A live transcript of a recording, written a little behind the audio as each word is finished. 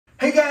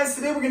Hey guys,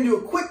 today we're going to do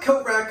a quick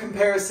coat rack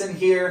comparison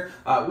here.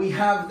 We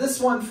have this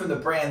one from the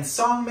brand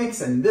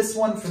SONGMICS and this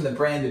one from the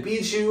brand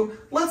Aibiju.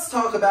 Let's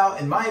talk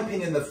about, in my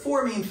opinion, the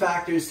four main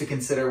factors to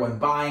consider when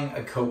buying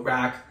a coat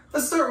rack.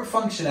 Let's start with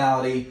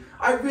functionality.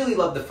 I really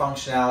love the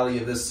functionality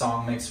of this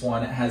SONGMICS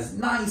one. It has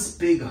nice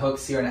big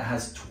hooks here and it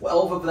has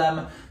 12 of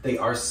them. They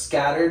are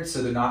scattered,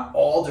 so they're not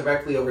all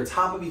directly over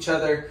top of each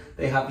other.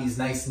 They have these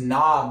nice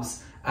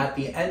knobs at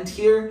the end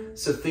here,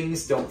 so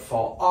things don't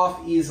fall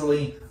off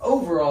easily.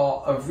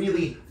 Overall, a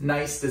really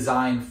nice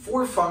design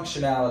for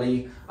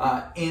functionality,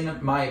 in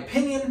my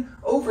opinion.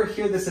 Over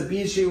here, this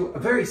Aibiju, a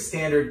very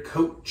standard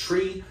coat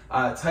tree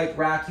type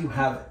rack. You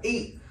have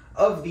 8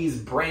 of these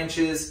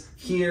branches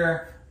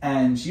here,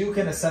 and you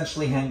can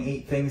essentially hang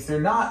 8 things. They're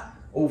not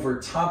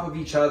over top of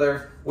each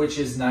other, which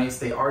is nice.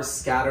 They are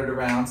scattered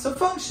around. So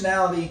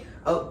functionality,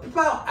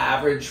 about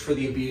average for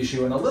the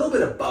Aibiju and a little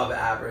bit above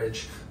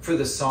average for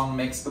the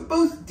SONGMICS, but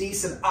both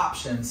decent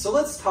options. So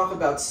let's talk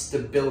about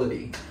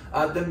stability.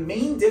 The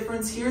main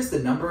difference here is the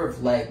number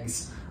of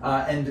legs.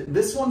 And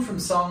this one from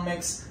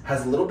SONGMICS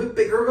has a little bit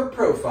bigger of a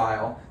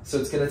profile, so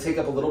it's going to take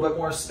up a little bit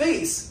more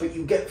space, but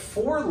you get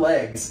 4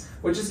 legs,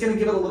 which is going to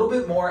give it a little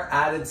bit more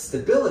added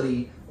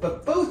stability.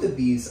 But both of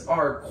these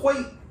are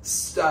quite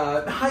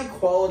high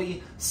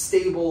quality,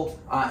 stable,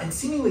 and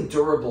seemingly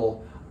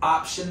durable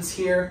options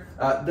here.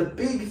 The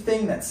big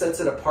thing that sets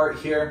it apart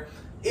here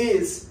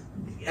is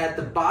at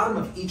the bottom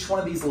of each one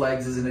of these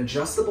legs is an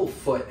adjustable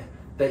foot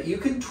that you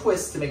can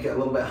twist to make it a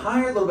little bit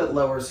higher, a little bit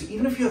lower. So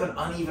even if you have an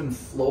uneven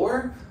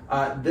floor,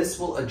 this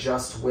will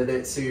adjust with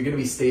it, so you're going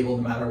to be stable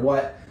no matter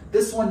what.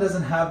 This one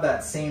doesn't have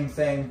that same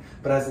thing,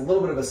 but has a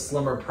little bit of a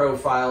slimmer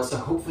profile, so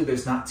hopefully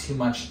there's not too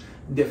much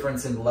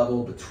difference in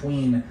level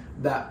between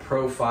that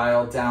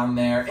profile down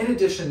there. In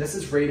addition, this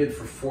is rated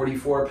for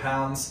 44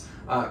 pounds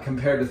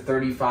compared to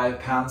 35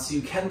 pounds, so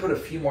you can put a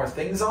few more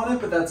things on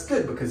it, but that's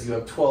good because you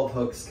have 12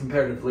 hooks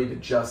comparatively to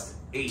just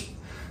 8.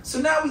 So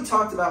now we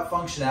talked about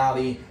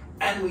functionality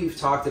and we've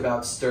talked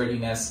about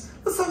sturdiness.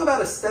 Let's talk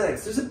about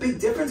aesthetics. There's a big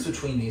difference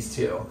between these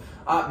two.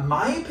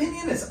 My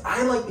opinion is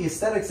I like the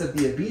aesthetics of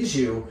the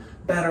Aibiju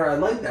better. I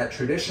like that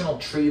traditional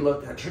tree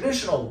look, that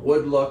traditional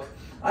wood look.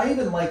 I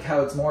even like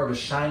how it's more of a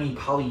shiny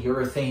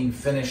polyurethane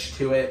finish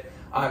to it.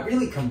 It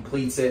really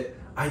completes it.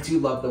 I do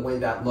love the way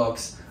that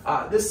looks.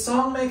 This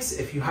SONGMICS,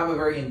 if you have a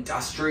very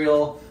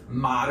industrial,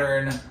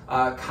 modern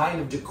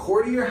kind of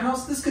decor to your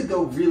house, this could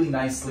go really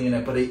nicely in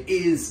it, but it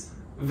is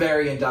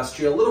very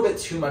industrial, a little bit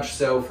too much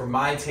so for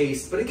my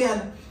taste. But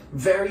again,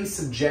 very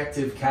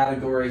subjective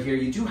category here.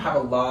 You do have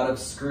a lot of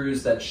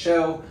screws that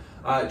show.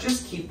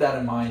 Just keep that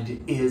in mind.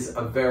 It is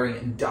a very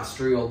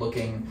industrial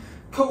looking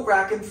coat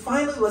rack. And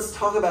finally, let's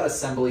talk about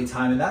assembly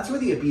time, and that's where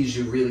the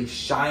Aibiju really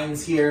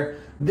shines here.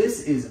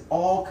 This is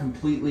all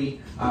completely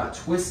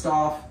twist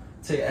off,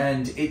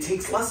 and it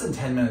takes less than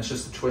 10 minutes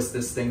just to twist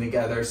this thing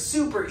together.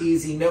 Super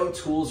easy, no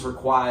tools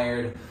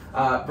required,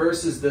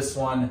 versus this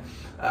one.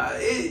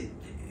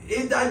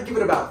 I'd give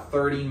it about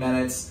 30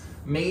 minutes,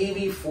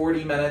 maybe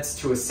 40 minutes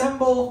to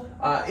assemble.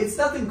 It's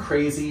nothing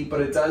crazy,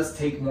 but it does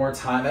take more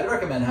time. I'd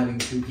recommend having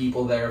 2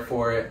 people there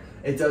for it.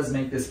 It does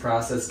make this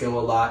process go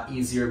a lot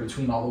easier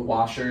between all the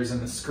washers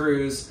and the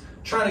screws.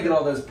 Trying to get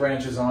all those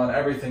branches on,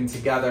 everything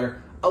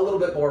together, a little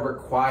bit more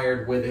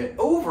required with it.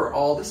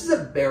 Overall, this is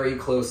a very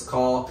close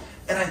call,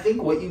 and I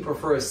think what you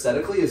prefer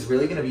aesthetically is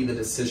really going to be the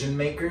decision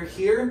maker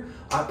here.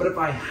 But if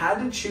I had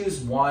to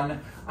choose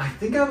one, I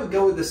think I would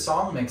go with the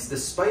SONGMICS.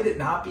 Despite it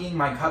not being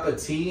my cup of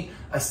tea,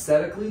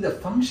 aesthetically, the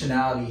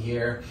functionality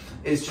here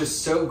is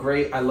just so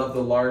great. I love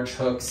the large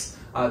hooks,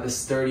 the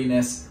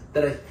sturdiness,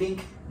 that I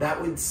think that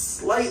would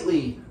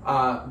slightly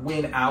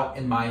win out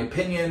in my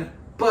opinion.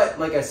 But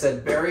like I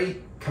said,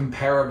 very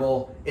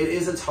comparable. It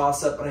is a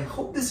toss-up, but I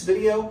hope this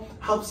video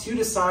helps you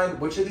decide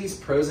which of these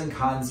pros and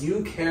cons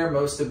you care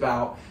most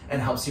about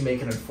and helps you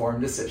make an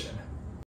informed decision.